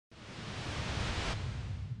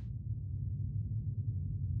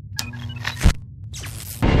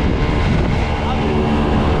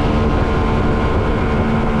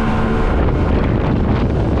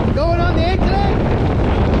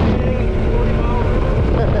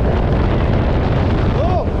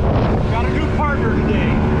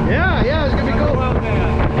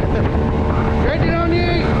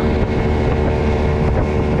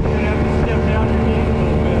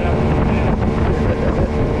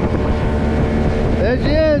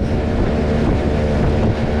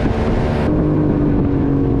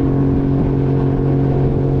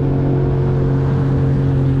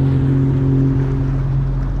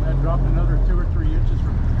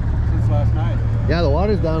Yeah, the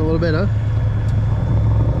water's down a little bit, huh?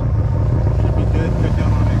 Should be good. Cut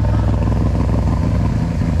down on it.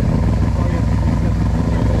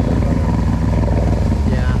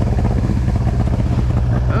 Yeah.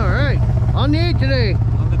 All right. On the 8 today.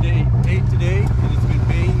 On the day 8 today, and it's been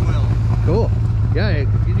paying well. Cool. Yeah,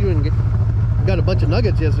 you even got a bunch of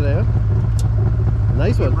nuggets yesterday, huh?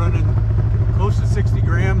 Nice one. Running close to 60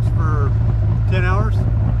 grams for 10 hours.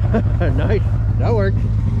 Nice. That worked.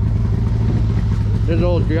 There's an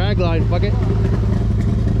old drag line bucket.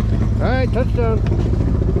 All right, touchdown.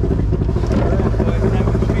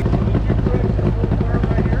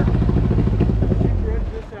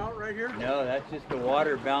 No, that's just the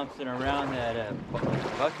water bouncing around that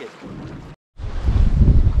bucket.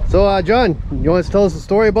 So, John, you want to tell us a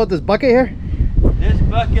story about this bucket here? This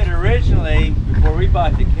bucket originally, before we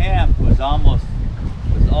bought the camp, was all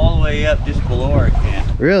the way up just below our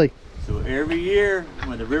camp. Really? So every year,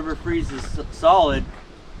 when the river freezes solid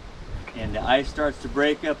and the ice starts to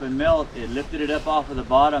break up and melt, it lifted it up off of the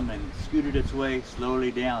bottom and scooted its way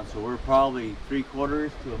slowly down. So we're probably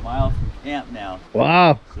 3/4 to a mile from camp now.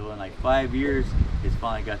 Wow. So in like 5 years, it's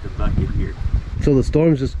finally got the bucket here. So the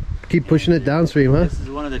storms just keep pushing it downstream, huh? This is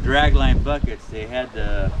one of the dragline buckets. They had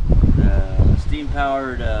the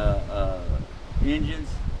steam-powered engines.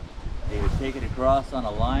 They would take it across on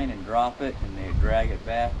a line and drop it, and they would drag it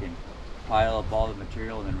back and pile up all the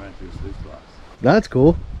material and then run it through a sluice box. That's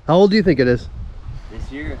cool. How old do you think it is? This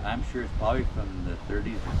year, I'm sure it's probably from the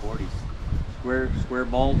 30s or 40s. Square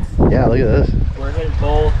bolts. Yeah, look at this. Square-headed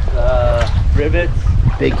bolts, rivets.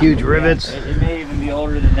 Big, huge rivets. Yeah, it may even be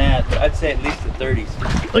older than that, but I'd say at least the 30s.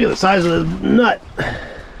 Look at the size of the nut.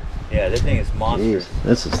 Yeah, this thing is monstrous. Jeez,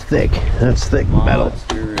 this is thick. That's thick metal.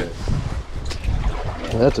 Monstrous.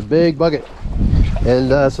 That's a big bucket.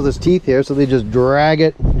 And so there's teeth here, so they just drag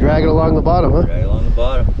it along the bottom, huh? Drag it along the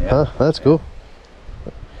bottom. Yeah. Huh? That's cool.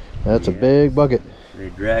 That's a big bucket. They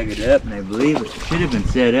drag it up, and I believe it should have been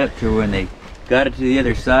set up to when they got it to the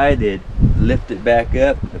other side, they'd lift it back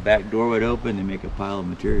up, the back door would open, and make a pile of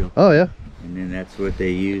material. Oh yeah. And then that's what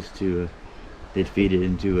they use to, they'd feed it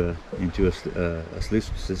into a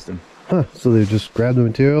sluice system. Huh. So they just grab the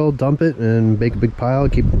material, dump it, and make a big pile,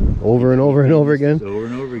 keep over and over and over again. Over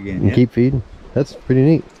and over again. And yeah. keep feeding. That's pretty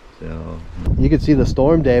neat. So you can see the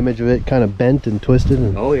storm damage of it kind of bent and twisted.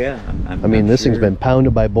 And, oh yeah. I mean, this thing's been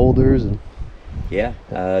pounded by boulders and. Yeah,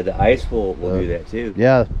 the ice will do that too.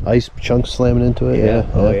 Yeah, ice chunks slamming into it. Yeah.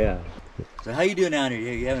 Oh yeah. So how you doing down here?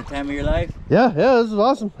 You having the time of your life? Yeah, this is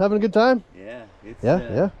awesome. Having a good time. Yeah, it's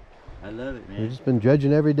yeah. I love it, man. We've just been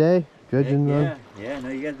dredging every day. Dredging. Yeah. No,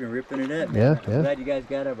 you guys been ripping it up, man. I'm glad you guys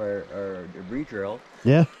got up our debris trail.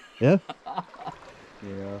 Yeah. You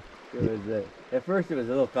know, it was at first it was a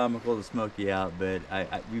little comical to smoke you out, but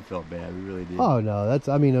we felt bad. We really did. Oh no,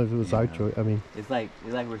 I mean, it was our choice. I mean, it's like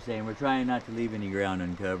we're saying, we're trying not to leave any ground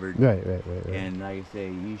uncovered. Right. And like I say,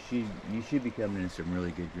 you should be coming in some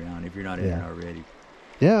really good ground if you're not in it already.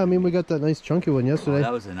 Yeah, I mean, we got that nice chunky one yesterday. Oh,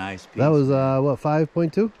 that was a nice piece. That was what,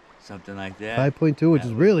 5.2? Something like that. 5.2, which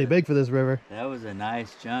is really big for this river. That was a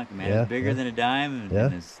nice chunk, man. Yeah, It's bigger than a dime,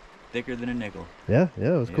 and it's thicker than a nickel. Yeah, it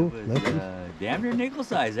was cool. It was damn near nickel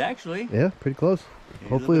size, actually. Yeah, pretty close.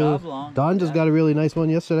 Hopefully, Don just got a really nice one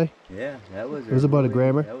yesterday. Yeah, that was. It was about a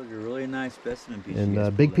grammer. That was a really nice specimen piece.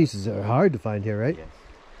 And big pieces are hard to find here, right? Yes.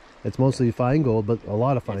 It's mostly fine gold, but a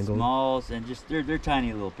lot of fine gold. Smalls and just they're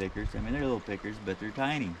tiny little pickers. I mean, they're little pickers, but they're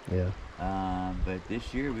tiny. Yeah. But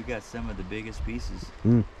this year we got some of the biggest pieces.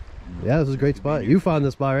 Yeah, this is a great spot. You found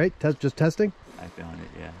this spot, right? Just testing? I found it.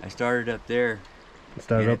 Yeah, I started up there.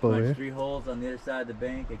 Started up over here. 3 holes on the other side of the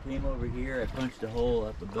bank. I came over here. I punched a hole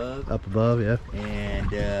up above. Up above, yeah.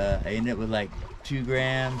 And I ended up with like 2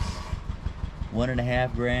 grams,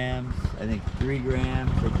 1.5 grams, I think 3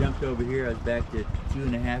 grams. I jumped over here. I was back to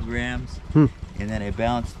 2.5 grams. And then I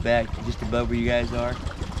bounced back just above where you guys are.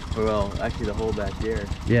 Well, actually the hole back there.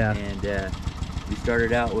 Yeah. And we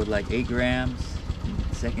started out with like 8 grams.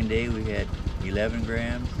 Second day we had 11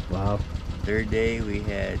 grams. Wow. Third day we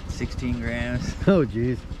had 16 grams. Oh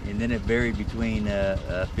geez. And then it varied between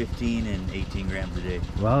 15 and 18 grams a day.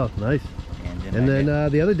 Wow, nice. And then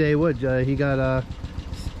the other day, he got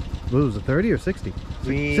what was it, 30 or 60?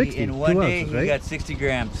 60 in one day ounces, right? he got 60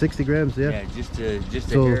 grams. 60 grams, yeah. Yeah, just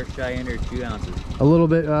a hair shy under 2 ounces. A little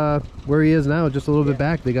bit where he is now, just a little bit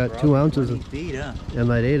back. They got 2 ounces in feet, huh? And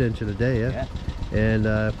that 8-inch in a day, yeah.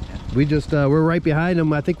 And we just we're right behind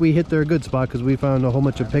them. I think we hit their good spot because we found a whole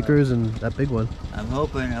bunch of pickers and that big one. I'm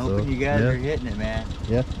hoping you guys are hitting it, man.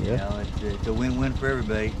 Yeah, You know, it's a win-win for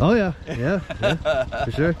everybody. Oh yeah,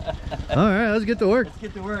 for sure. All right, let's get to work. Let's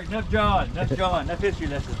get to work. Enough drawing, enough history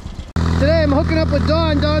lessons. Today I'm hooking up with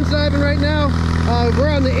Don. Don's diving right now. we're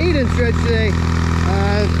on the 8-inch dredge today.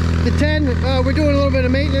 The 10, we're doing a little bit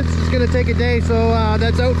of maintenance. It's going to take a day, so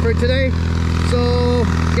that's out for today. So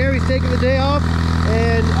Gary's taking the day off,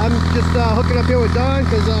 and I'm just hooking up here with Don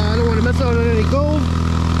because I don't want to miss out on any gold.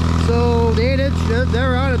 So the 8-inch,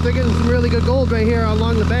 they're on it. They're getting some really good gold right here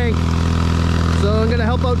along the bank. So I'm going to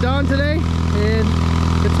help out Don today and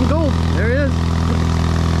get some gold. There he is.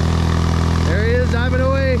 There he is, diving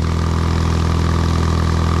away.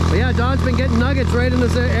 But yeah, Don's been getting nuggets right in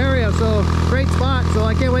this area, so great spot. So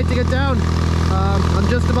I can't wait to get down. I'm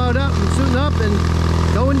just about up. I'm shooting up and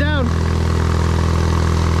going down.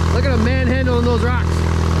 Look at him manhandling those rocks.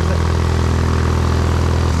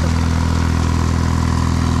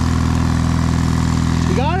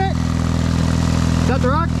 You got it? Got the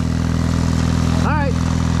rock? All right.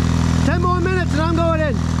 10 more minutes and I'm going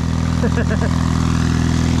in.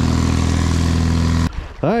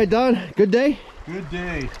 All right, Don, good day? Good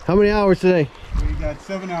day. How many hours today? We got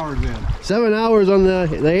 7 hours in. 7 hours on the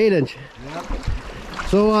 8-inch. Yep.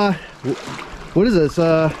 So, what is this?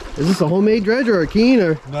 Is this a homemade dredge or a Keen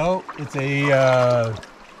or? No, it's a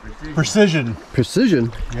precision.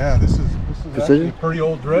 Precision? Yeah, this is Precision? actually a pretty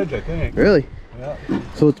old dredge, I think. Really? Yeah.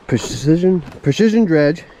 So it's precision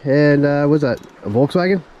dredge, and what's that? A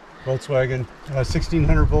Volkswagen? Volkswagen,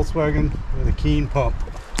 1600 Volkswagen with a Keen pump.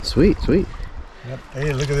 Sweet, sweet. Yep.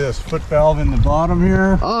 Hey, look at this foot valve in the bottom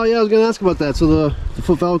here. Oh yeah, I was gonna ask about that. So the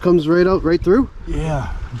foot valve comes right out, right through?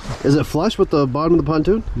 Yeah. Is it flush with the bottom of the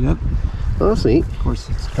pontoon? Yep. Oh, that's neat. Of course,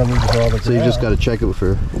 it's covered with all the So you just got to check it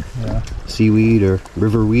for seaweed or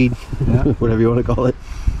river weed, whatever you want to call it.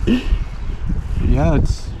 Yeah,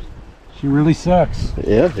 she really sucks.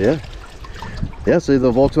 Yeah, yeah. Yeah, so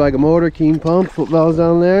the Volkswagen motor, Keen pump, foot valves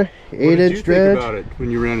down there, 8-inch dredge. What did you think about it when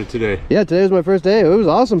you ran it today? Yeah, today was my first day. It was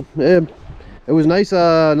awesome. It was nice,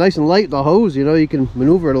 nice and light. The hose, you know, you can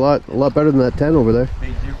maneuver it a lot better than that 10 over there.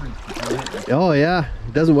 Big difference. Oh yeah,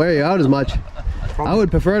 it doesn't wear you out as much. I would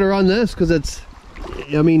prefer to run this because it's,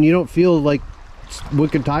 I mean, you don't feel like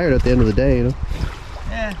wicked tired at the end of the day, you know.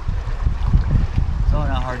 Yeah. It's only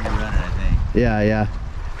not hard to run it, I think. Yeah, yeah.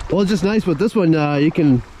 Well, it's just nice with this one. You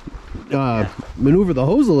can maneuver the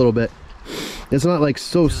hose a little bit. It's not like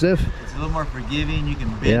so stiff. It's a little more forgiving. You can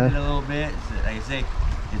bend it a little bit. So, like I say,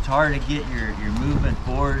 it's hard to get your movement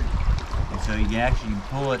forward, and so you can actually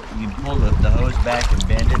pull it. You can pull the hose back and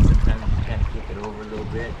bend it. Sometimes you kind of kick it over a little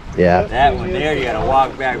bit. Yeah. That one there, you gotta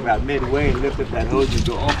walk back about midway and lift up that hose and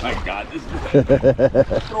go, oh my God, this is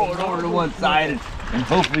throw it over to one side, and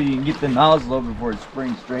hopefully you can get the nozzle over before it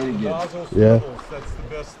springs straight again. Nozzle swivels, that's the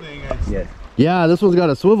best thing I'd say. Yeah, this one's got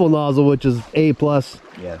a swivel nozzle, which is A+.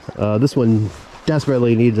 Yes. This one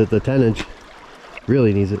desperately needs it. The 10-inch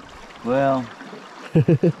really needs it. Well.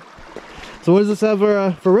 So what does this have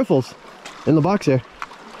for riffles in the box here?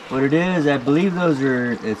 What it is, I believe those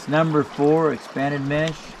are, it's number 4 expanded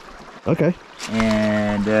mesh. Okay.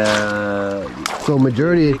 And so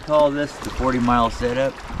majority, they call this the 40-mile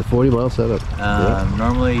setup. The 40-mile setup.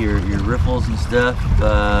 Normally your riffles and stuff,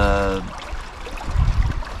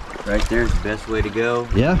 right there's the best way to go.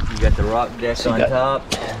 Yeah. You got the rock deck on top.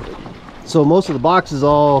 So most of the box is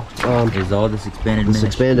all is all this expanded mesh.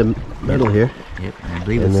 Expanded metal here. Yep, and I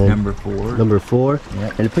believe it's number 4. Number 4.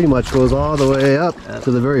 Yep. And it pretty much goes all the way up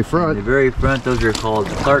to the very front. The very front, those are called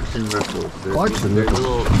Clarkson riffles. They're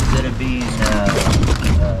little, instead of being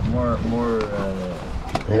more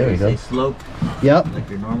there you go. sloped. Yep. Like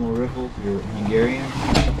your normal riffles, your Hungarian,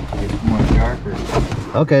 it's more sharper.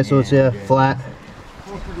 Okay, so it's flat.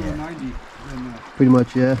 Pretty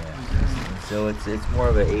much, yeah. So it's more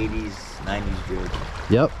of an 80s, 90s dredge.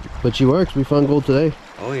 Yep, but she works. We found gold today.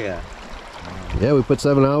 Oh yeah. Yeah, we put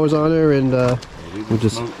 7 hours on her, and we've been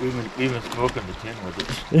smoking the tin with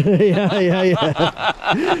it.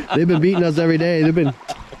 yeah. They've been beating us every day. They've been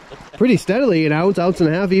pretty steadily, an ounce, ounce and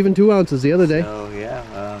a half, even 2 ounces the other day. Oh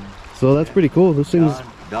yeah. So that's pretty cool. Those things.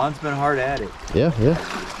 Don's been hard at it. Yeah.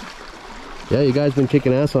 Yeah, you guys been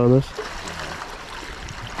kicking ass on this.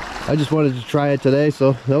 I just wanted to try it today,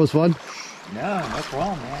 so that was fun. No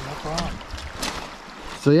problem, man, no problem.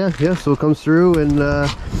 So yeah, so it comes through, and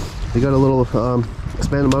we got a little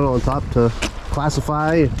expanded metal on top to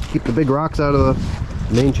classify, keep the big rocks out of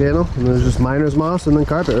the main channel, and there's just miner's moss and then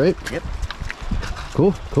carpet, right? Yep.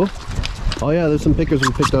 Cool. Oh yeah, there's some pickers we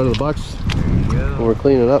picked out of the box when we're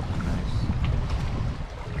cleaning it up.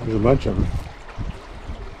 Nice. There's a bunch of them.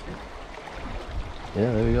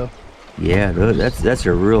 Yeah, there we go. Yeah, that's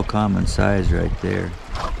a real common size right there.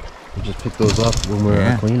 We just pick those up when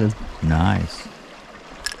we're cleaning. Nice.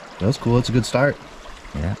 That's cool. That's a good start.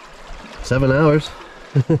 Yeah. 7 hours.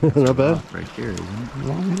 Not bad. Right there, isn't it?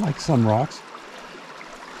 Well, we like some rocks.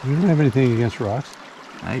 You don't have anything against rocks?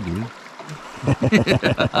 I do.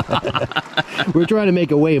 We're trying to make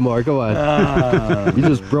a way, Mark. Come on. You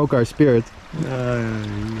just broke our spirits.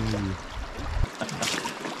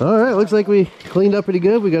 All right, looks like we cleaned up pretty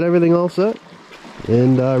good. We got everything all set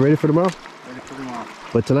and ready for tomorrow. Ready for tomorrow.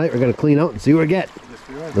 But tonight we're gonna clean out and see what we get. Yes,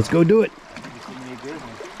 we are. Let's go do it. This is gonna be a good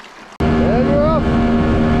one. And we're off.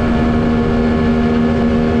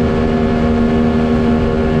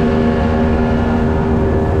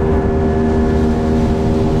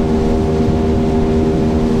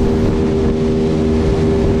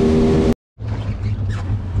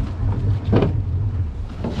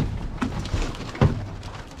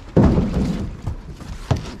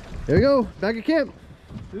 There we go, back at camp.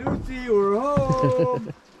 Lucy, we're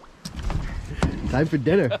home. Time for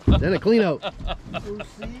dinner, then a clean out.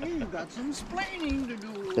 Lucy, you got some splaining to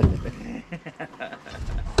do.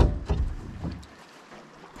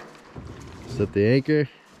 Set the anchor.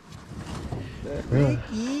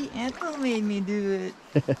 Ricky, Ethel made me do it.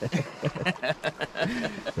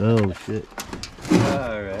 Oh shit.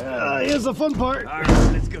 Alright. Here's the fun part.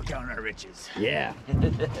 Alright, let's go count our riches. Yeah.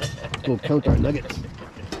 We'll count our nuggets.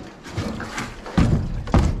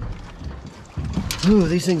 Ooh,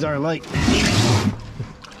 these things are light.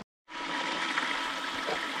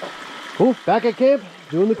 Cool, back at camp,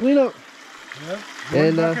 doing the cleanup. Yep.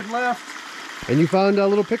 And, One bucket left. And you found a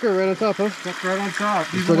little picker right on top, huh? Stuck right on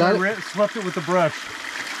top. You Even still got when I swept it with the brush.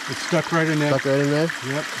 It's stuck right in there. Stuck right in there?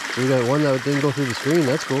 Yep. We got one that didn't go through the screen,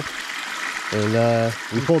 that's cool. And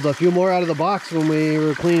we pulled a few more out of the box when we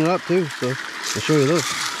were cleaning up too, so I'll show you those.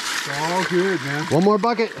 It's all good, man. One more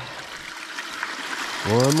bucket.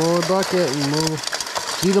 One more bucket and we'll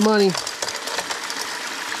see the money.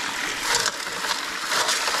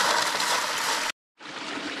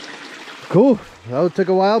 Cool. That took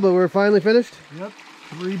a while, but we're finally finished. Yep.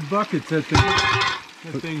 3 buckets that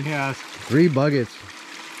thing has. 3 buckets.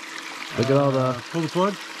 Look at all the... Pull the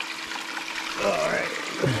plug. Alright.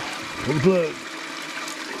 Pull the plug.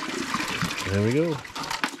 There we go.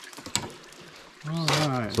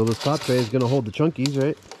 Alright. So this top tray is going to hold the chunkies,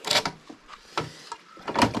 right?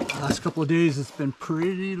 Last couple of days it's been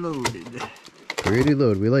pretty loaded. Pretty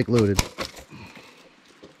loaded. We like loaded.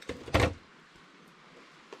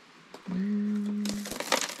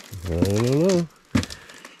 I don't know.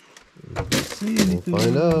 We'll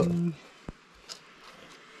find out.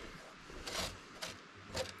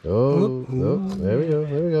 Oh, oh, there we go,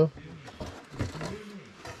 there we go.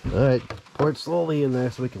 Alright, pour it slowly in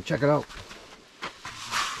there so we can check it out.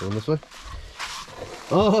 Going this way.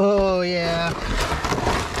 Oh, yeah.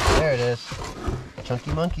 There it is.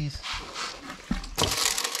 Chunky monkeys.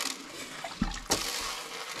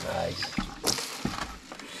 Nice.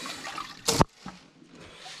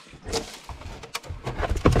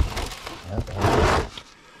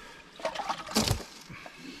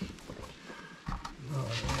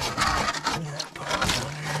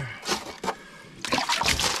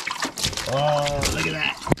 Oh, look at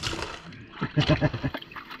that.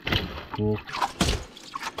 Cool.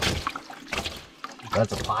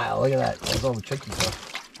 That's a pile. Look at that. That's all the chunky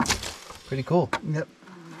stuff. Pretty cool. Yep.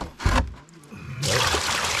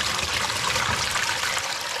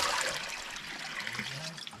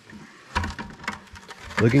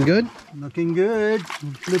 Looking good? Looking good.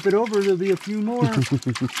 Flip it over, there'll be a few more.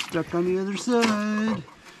 Stuck on the other side.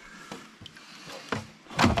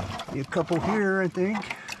 Be a couple here, I think.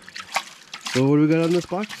 So what do we got on this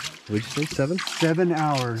box? What'd you say? 7? 7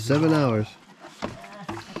 hours. 7 hours.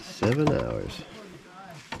 7 hours.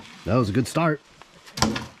 That was a good start.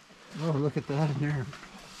 Oh, look at that in there.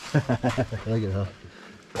 Look at how.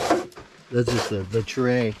 That's just the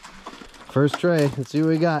tray. First tray. Let's see what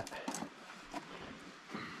we got.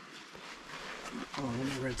 Oh, let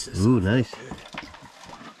me rinse this. Ooh, nice.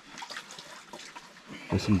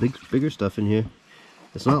 There's some bigger stuff in here.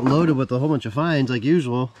 It's not loaded with a whole bunch of fines like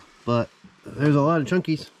usual, but there's a lot of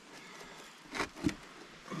chunkies.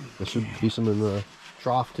 There should be some in the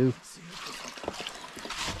trough too.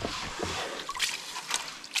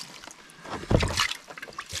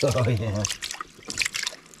 Oh yeah.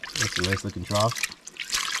 That's a nice looking trough.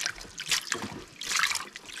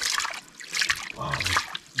 Wow,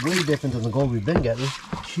 it's way different than the gold we've been getting.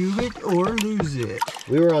 Cube it or lose it.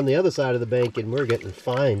 We were on the other side of the bank and we're getting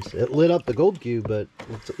fines. It lit up the gold cube, but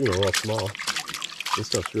it's, you know, all small. This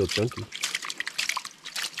stuff's real chunky.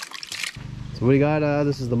 So what do you got?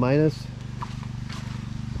 This is the minus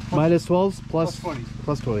 12s plus 20s.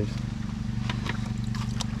 Plus 20s.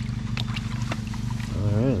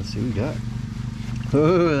 Alright, let's see what we got.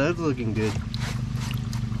 Oh, that's looking good.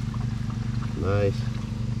 Nice.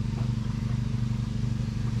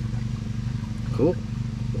 Cool.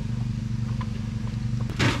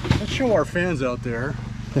 Let's show our fans out there.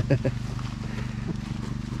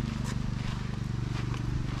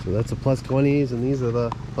 So that's the plus 20s and these are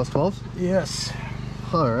the plus 12s? Yes.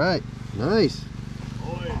 All right, nice.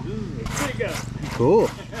 Cool.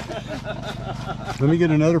 Let me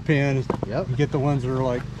get another pan. Yep. And get the ones that are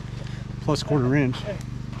like plus 1/4 inch.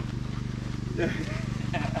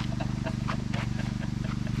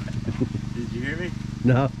 Did you hear me?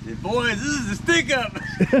 No. Said, boys, this is a stick up.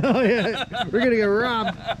 Oh yeah, we're gonna get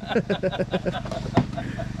robbed.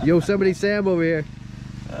 Yosemite Sam over here.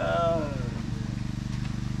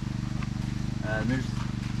 There's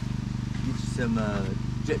get you some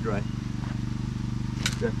jet dry.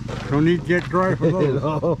 Don't need to get dry for those.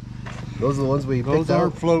 No. Those are the ones we Those picked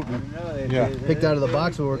aren't out. floating. Yeah. Picked out of the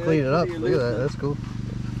box when we're cleaning it up. Look at that, that's cool.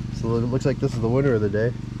 So it looks like this is the winner of the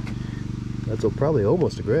day. That's probably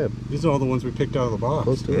almost a gram. These are all the ones we picked out of the box.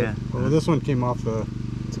 Close to Yeah. it. Well, this one came off the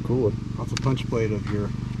It's a cool one. punch plate of your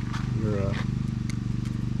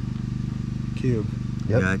cube.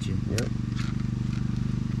 Yep. Gotcha. Yep.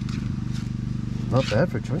 Not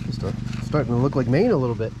bad for chunky stuff. It's starting to look like Maine a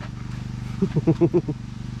little bit.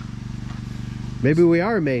 Maybe we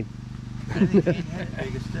are in Maine.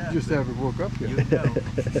 Just haven't woke up yet. You know.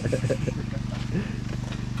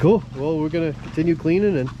 Cool. Well, we're gonna continue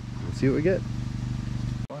cleaning and we'll see what we get.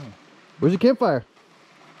 Where's the campfire?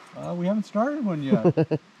 We haven't started one yet.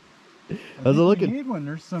 How's it looking? We need one.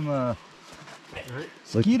 There's some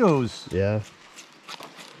mosquitoes. Yeah.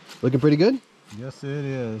 Looking pretty good? Yes, it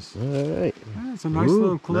is. All right. Yeah, it's a nice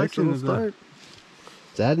little collection. Nice little start.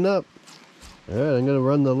 It's adding up. All right, I'm gonna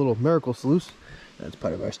run the little miracle sluice. That's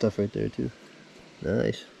part of our stuff right there too.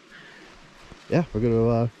 Nice. Yeah, we're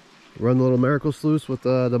gonna run the little miracle sluice with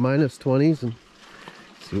the minus 20s and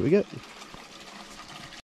see what we get.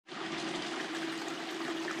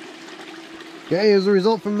 Okay, here's the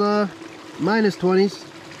result from the minus 20s.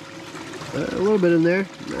 A little bit in there,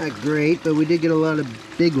 not great, but we did get a lot of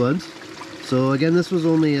big ones. So again, this was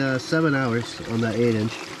only 7 hours on that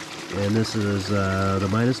 8-inch, and this is the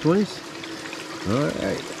minus 20s. All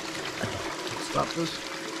right, stop this.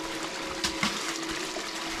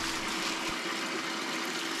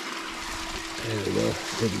 There we go.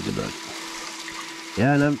 Take a good look.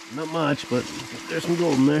 Yeah, not much, but there's some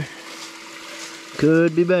gold in there.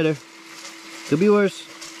 Could be better. Could be worse.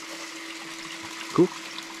 Cool.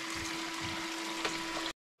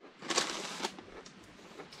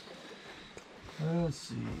 Let's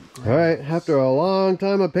see. All right, after a long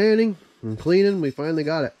time of panning and cleaning, we finally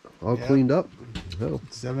got it all cleaned up. Oh.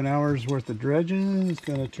 7 hours worth of dredging is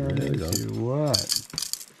going to turn There we into go. what?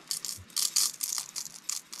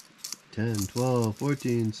 10, 12,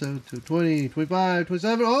 14, 17, 20, 25,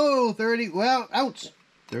 27, oh, 30, well, ouch.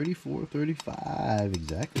 34, 35,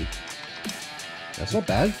 exactly. That's not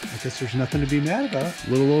bad. I guess there's nothing to be mad about. A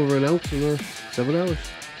little over an ounce in 7 hours.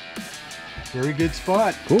 Very good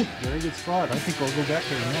spot. Cool. Very good spot. I think I'll go back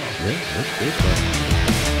there tomorrow. Yeah, that's good.